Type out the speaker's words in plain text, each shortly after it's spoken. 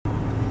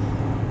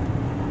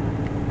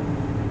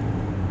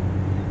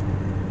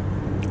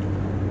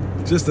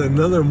Just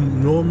another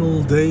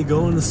normal day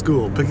going to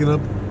school, picking up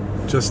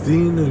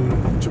Justine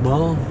and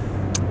Jamal.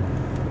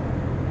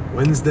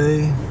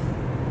 Wednesday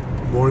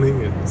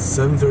morning at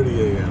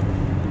 7:30 a.m.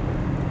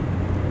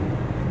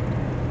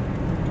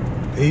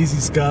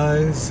 Hazy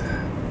skies,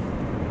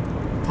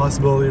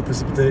 possibility of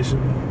precipitation.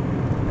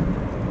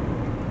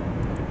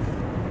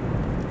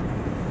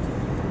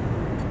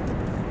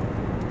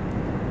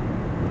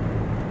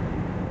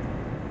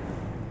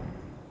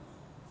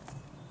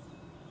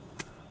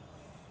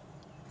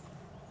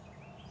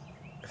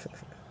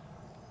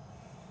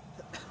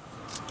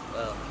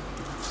 Well,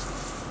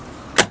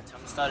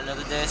 time to start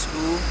another day of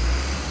school.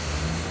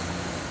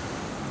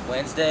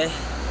 Wednesday,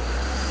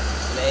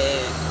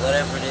 May,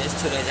 whatever it is,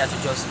 2 days after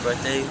Joseph's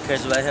birthday. Who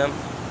cares about him?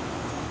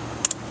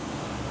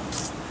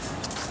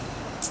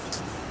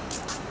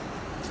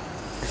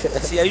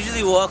 See, I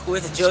usually walk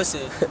with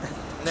Joseph.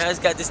 Now he's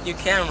got this new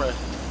camera.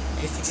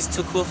 He thinks it's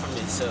too cool for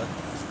me, so I'm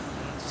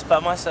just by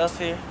myself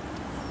here.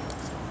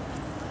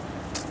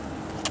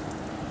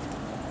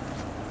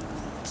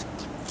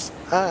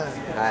 Ah,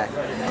 hi.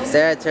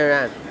 Sarah, turn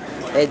around.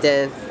 Hey,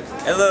 Dan.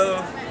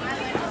 Hello.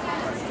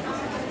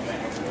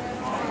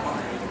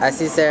 I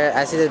see Sarah.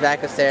 I see the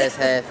back of Sarah's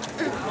head.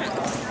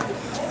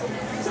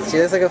 She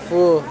looks like a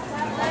fool.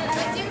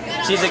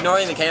 She's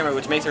ignoring the camera,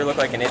 which makes her look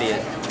like an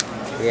idiot.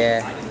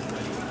 Yeah,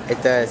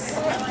 it does.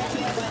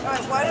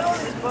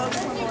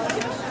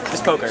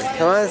 Just poke her.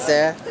 Come on,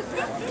 Sarah.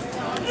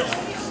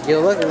 You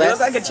look You less. look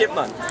like a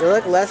chipmunk. You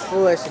look less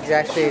foolish if you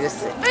actually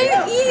just.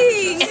 I'm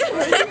eating!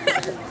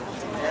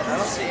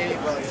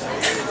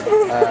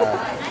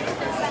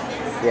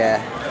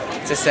 Yeah.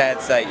 It's a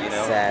sad sight, you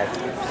know. Sad.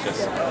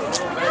 Just...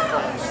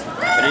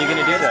 What are you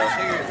gonna do though?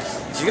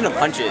 She's gonna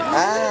punch it.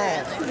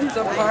 Ah. It's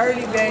a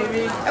party,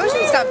 baby. I wish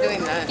we'd stop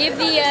doing that. Give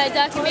the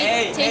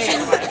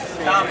documentation.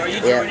 Tom, are you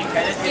Yeah. joining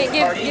Kenneth?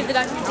 Give the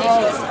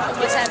documentation.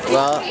 What's happening?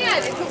 Well,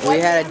 we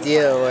had a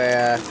deal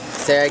where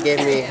Sarah gave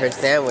me her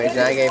sandwich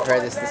and I gave her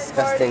this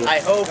disgusting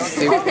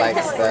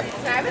soup-like stuff.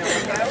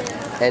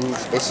 And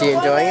is she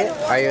enjoying it?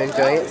 Are you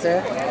enjoying it,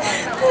 Sarah?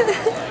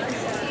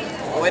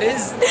 What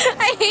is?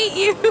 I hate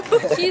you.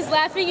 She's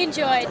laughing in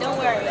joy. Don't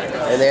worry.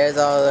 And there's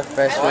all the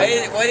freshmen.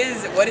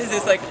 What is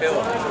this like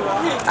film?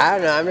 I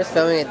don't know. I'm just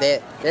filming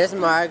it. There's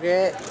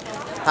Margaret.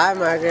 Hi,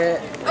 Margaret.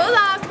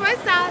 Hola, ¿cómo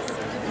estás?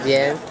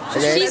 Bien.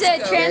 And there's, She's a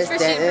transfer there's student from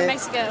Denton.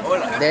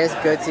 Mexico. There's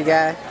Goatee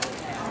Guy.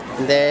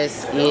 And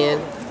there's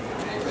Ian.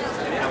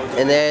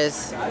 And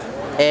there's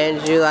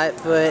Andrew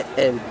Lightfoot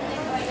and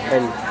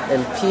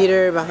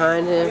Peter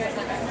behind him.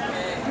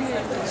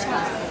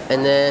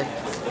 And then,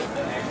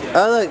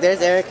 oh look,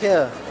 there's Eric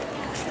Hill.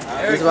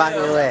 He's walking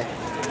away.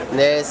 And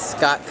there's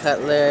Scott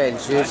Cutler and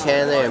Drew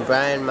Chandler and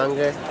Brian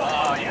Munger.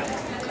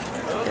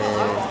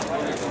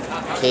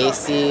 And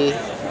Casey,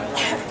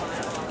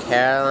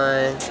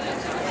 Caroline,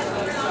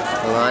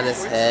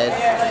 Alana's head.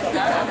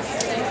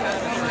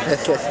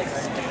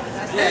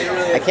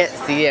 I can't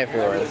see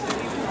everyone. You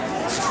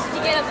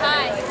get up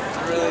high.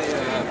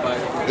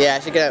 Yeah, I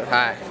should get up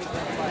high.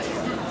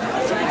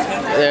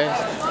 There's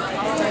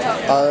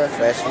all the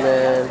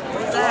freshmen.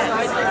 Look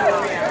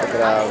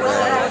at all of them.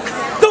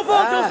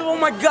 Joseph, oh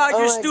my God,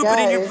 you're stupid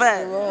and you're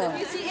fat.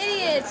 You see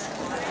idiots.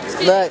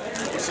 Look.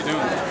 What's he doing?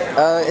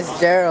 Oh, it's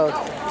Gerald.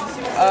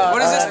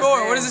 What is this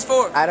for? What is this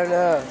for? I don't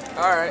know.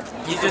 Alright.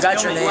 You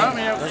forgot your name. Don't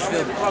you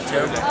feel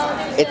terrible?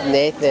 It's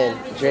Nathan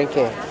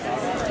drinking.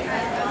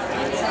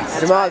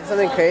 Jamal, it's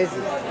something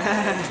crazy.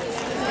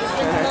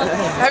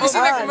 Have you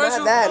seen that commercial?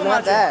 Not that,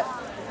 not that.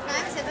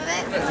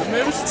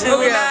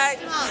 Tonight,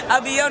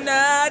 I'll be your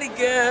naughty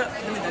girl.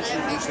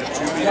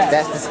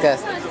 That's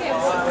disgusting.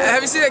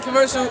 Have you seen that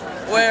commercial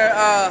where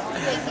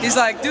he's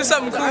like, do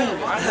something cool,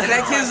 and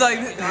that kid's like,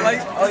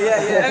 oh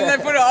yeah, and they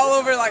put it all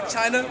over like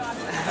China.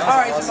 All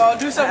right, Jamal,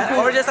 do something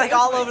cool. Or just like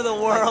all over the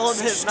world,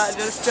 it's not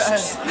just like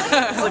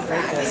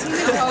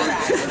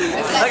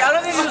I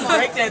don't think he was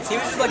breakdance, he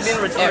was just like being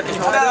retarded.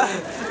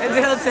 And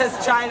then it says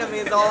China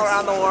means all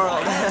around the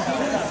world.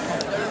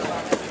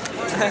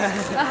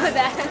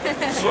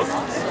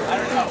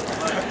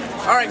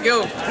 All right,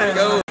 go.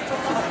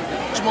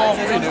 Jamal,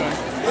 what are you doing?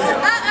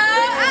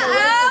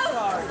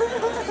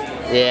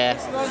 Yeah.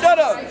 Shut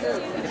up.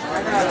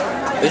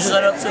 This is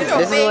up too.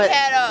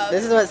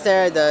 This is what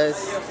Sarah does.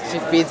 She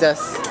feeds us.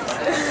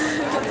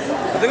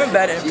 I think I'm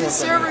bad at She's a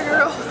server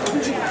girl.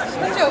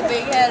 Shut your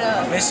big head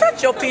up. Man,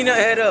 shut your peanut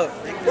head up.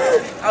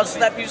 I'll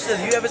slap you, sis.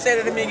 You ever say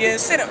that to me again?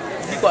 Sit up.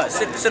 Be quiet.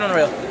 Sit on the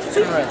rail.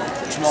 Sit on the rail.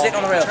 Sit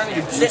on the rail.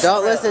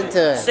 Don't listen to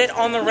her. Sit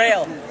on the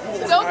rail.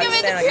 Don't give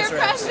in to peer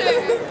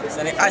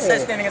pressure. I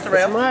said stand against the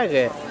rail. It's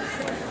Margaret.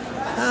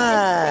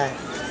 Hi.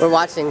 We're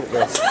watching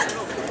this.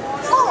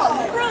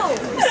 Oh, gross.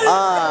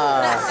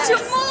 Ah.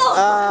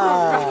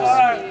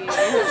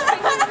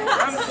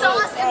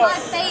 Sauce in my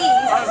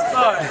face. I'm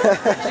sorry.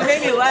 She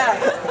made me laugh.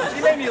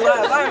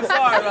 I'm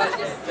sorry about it.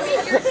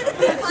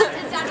 You're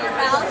popping down your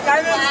mouth. I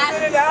didn't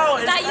spit it out.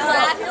 Is that you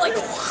laugh? You're like, is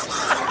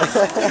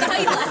that how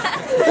you laugh?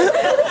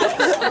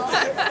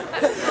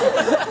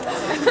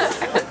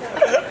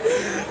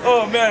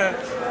 Oh man.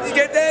 You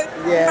get that?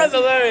 Yeah. That's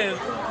hilarious.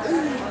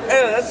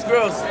 Ew, that's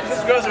gross.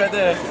 That's gross right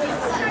there. Ew.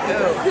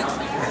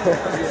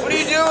 What are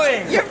you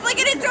doing? You're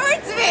flicking it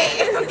towards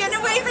me. I'm getting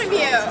away from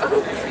you.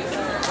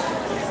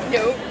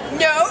 No,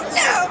 no,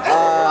 no.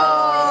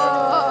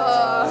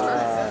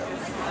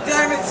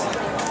 Damn it.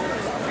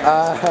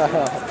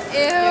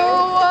 Ew.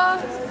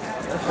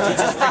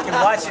 Teacher's freaking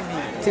watching me.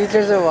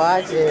 Teachers are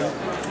watching.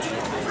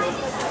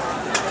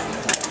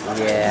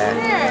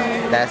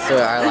 Yeah, that's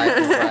what our life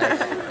is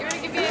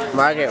like.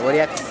 Margaret, what do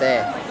you have to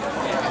say?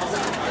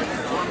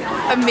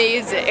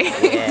 Amazing.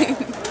 Yeah,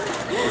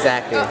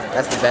 exactly.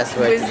 That's the best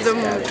way to Wisdom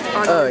describe it.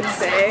 on Oh, what to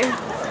say.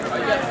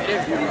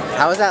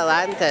 how was that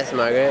Latin test,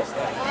 Margaret?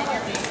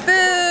 Boo.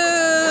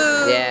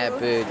 Yeah,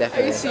 boo, I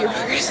definitely. guess you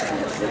first.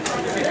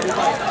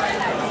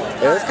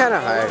 It was kind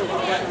of hard.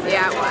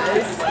 Yeah, it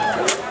was.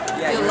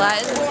 The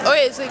Latin. Oh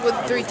yeah, it's like with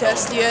 3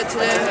 tests you had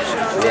today.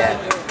 Yeah.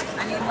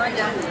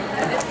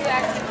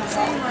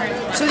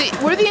 So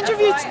what are the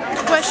interview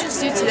questions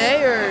due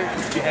today, or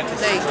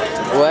like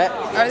What?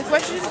 are the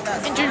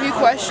interview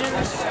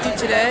questions due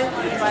today?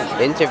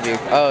 Interview?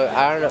 Oh,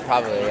 I don't know,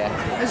 probably,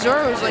 yeah.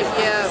 Azora was like,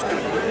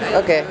 yeah.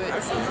 Okay.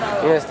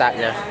 I'm gonna stop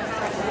now.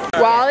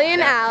 Wally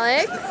and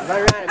Alex.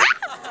 Run around.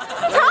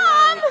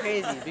 Be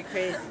crazy, be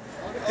crazy.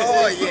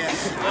 Oh, yeah.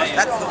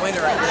 That's the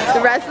winner right there.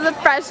 The rest of the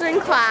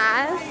freshman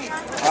class.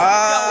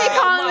 Hey,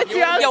 Colin, what's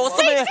your Yo, what's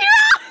up, man?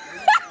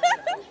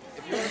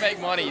 If you want to make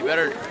money, you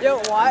better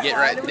get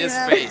right in this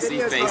face.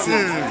 These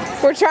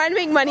faces. We're trying to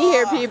make money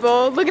here,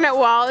 people. Looking at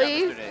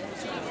Wally.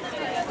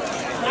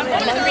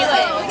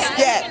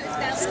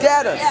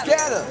 Scatter.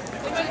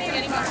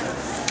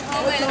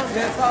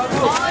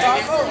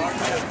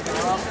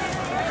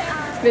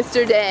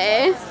 Mr.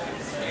 Day.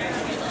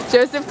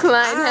 Joseph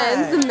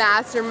Kleinhens, the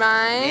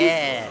mastermind.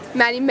 Yeah.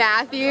 Maddie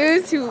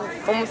Matthews, who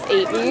almost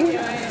ate me.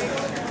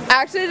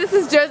 Actually, this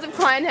is Joseph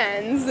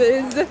Kleinhens.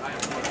 This is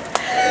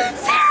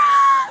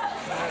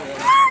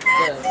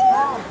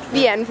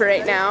the end for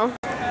right now.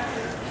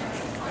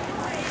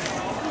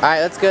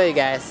 Alright, let's go, you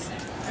guys.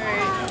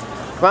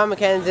 Come on,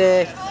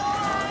 Mackenzie.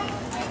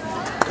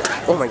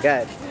 Oh my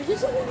god.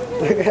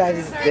 Look what I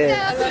just did.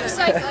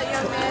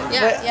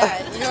 Yeah,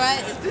 you know what?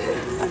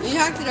 You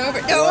knocked it over.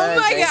 No, wanna oh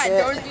my drink god, it?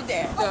 don't do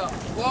that.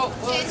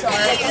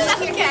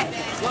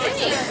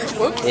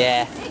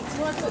 Yeah.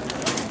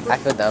 I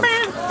feel dumb.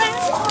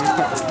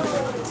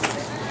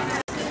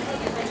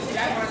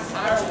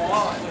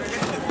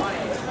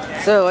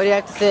 So, what do you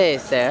have to say,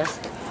 Sarah?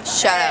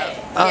 Shut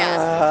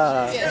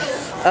up.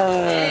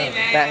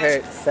 That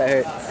hurts. That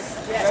hurts.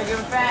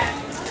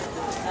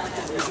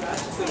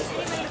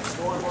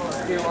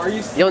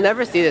 You'll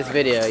never see this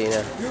video, you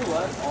know.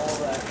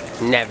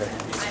 Never.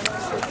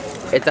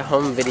 It's a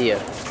home video.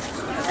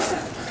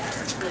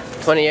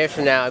 20 years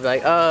from now, I'll be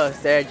like, oh,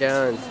 Sarah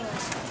Jones.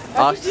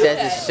 All she says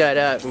is shut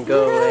up and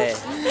go away.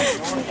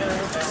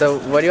 So,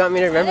 what do you want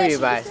me to remember you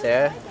by,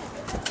 Sarah?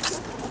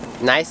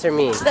 Nice or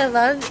mean? The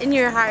love in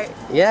your heart.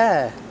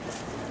 Yeah.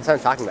 That's what I'm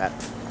talking about.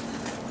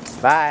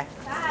 Bye.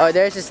 Oh,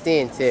 there's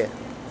Justine, too.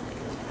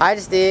 Hi,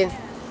 Justine.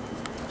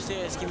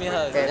 Serious, give me a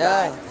hug. Okay,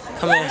 bye.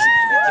 Come here.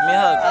 Give me a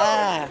hug.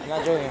 Ah. I'm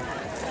not joking.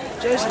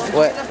 Joseph,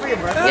 What? that for your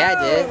birthday? Yeah, I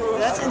did.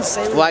 That's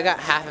insane. Well, I got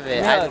half of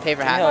it. I had to pay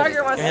for half of it.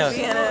 Margaret wants to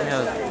be in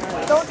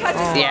it. Don't touch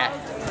it. Yeah.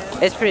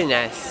 It's pretty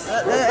nice.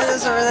 That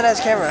is a really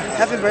nice camera.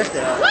 Happy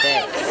birthday.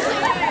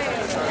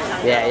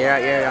 Yeah,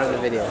 you're on the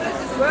video.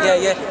 Yeah,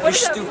 you're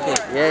stupid.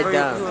 You're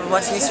dumb.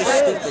 Watching this, you're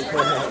stupid.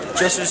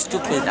 Joseph's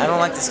stupid. I don't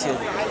like this kid.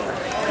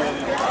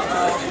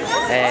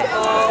 Hey.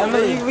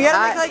 Emily, we gotta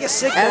make like a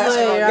sick Emily,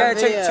 basketball. you're on Yeah,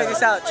 video. check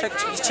this out. Check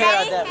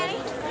out that, man.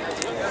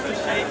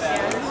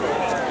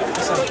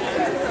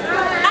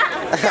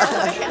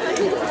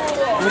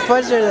 You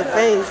punched her in the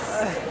face.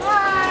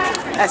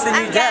 That's the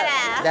new dad.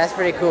 That's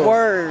pretty cool.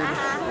 Word.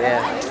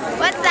 Yeah.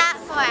 What's that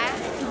for?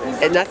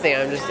 Nothing.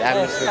 I'm just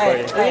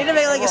recording. We need to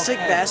make like a sick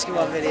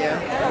basketball video.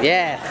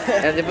 Yeah.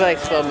 And they put like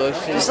slow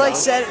motion. Just like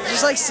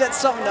set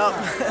something up.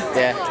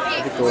 Yeah.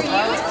 It'd be cool.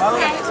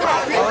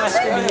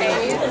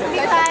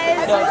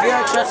 No, if you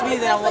don't trust me,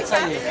 then I won't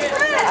tell you. I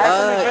have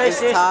something very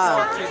serious to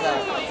talk to you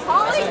about.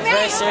 Something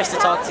very serious to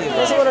talk to you He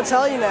about. doesn't want to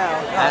tell you now.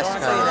 That's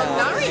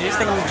You're just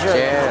thinking I'm a jerk.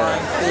 Yeah.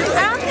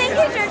 I don't think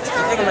you're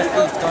You think I'm a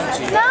thief, don't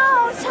you?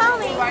 No, tell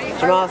me.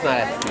 Jamal's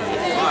not a thief.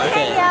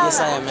 Okay, yes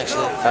I am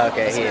actually.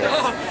 Okay, he is.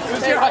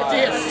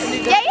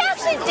 Yeah, you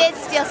actually did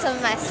steal some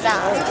of my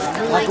stuff.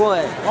 Like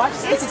what?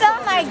 You stole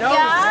my gum.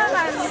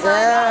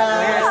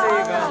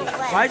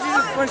 Why'd you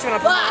just punch when I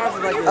put my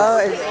arms like this?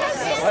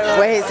 Oh,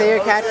 wait, say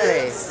your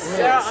catchphrase.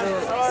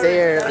 Say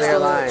your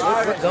line.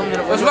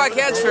 What's my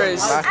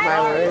catchphrase? Mark my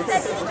words.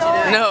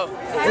 No.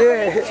 Do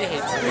it.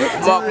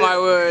 Mark my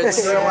words.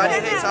 Why do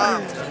you hate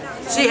Tom?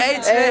 She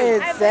hates me. Hey,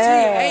 it's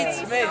Sam.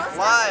 Hates me.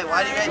 Why?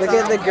 Why do you hate Look Tom?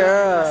 at the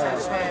girl.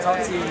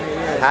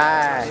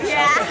 Hi.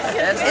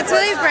 It's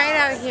really bright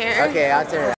out here. Okay, I'll turn it.